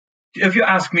If you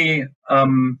ask me,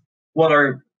 what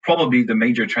are probably the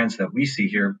major trends that we see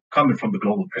here coming from the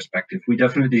global perspective, we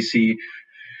definitely see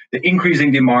the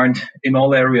increasing demand in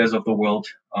all areas of the world.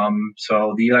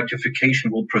 So the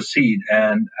electrification will proceed,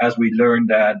 and as we learn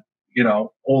that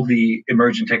all the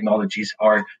emerging technologies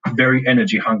are very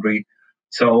energy hungry,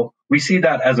 so we see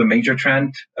that as a major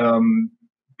trend.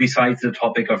 Besides the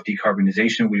topic of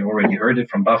decarbonization, we already heard it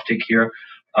from Baftik here,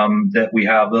 that we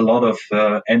have a lot of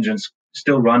engines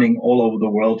still running all over the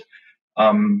world,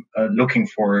 looking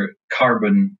for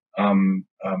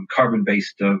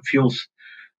carbon-based fuels,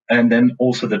 and then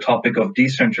also the topic of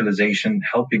decentralization,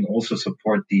 helping also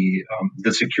support the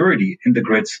security in the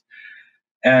grids.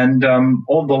 And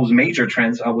all those major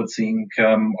trends, I would think,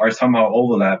 are somehow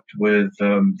overlapped with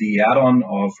the add-on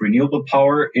of renewable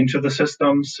power into the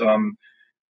systems,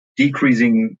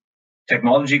 decreasing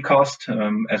technology cost,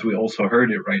 as we also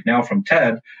heard it right now from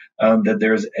Ted, that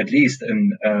there's at least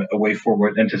a way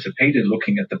forward anticipated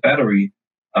looking at the battery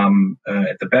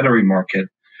market.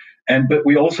 But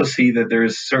we also see that there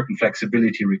is certain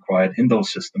flexibility required in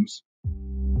those systems.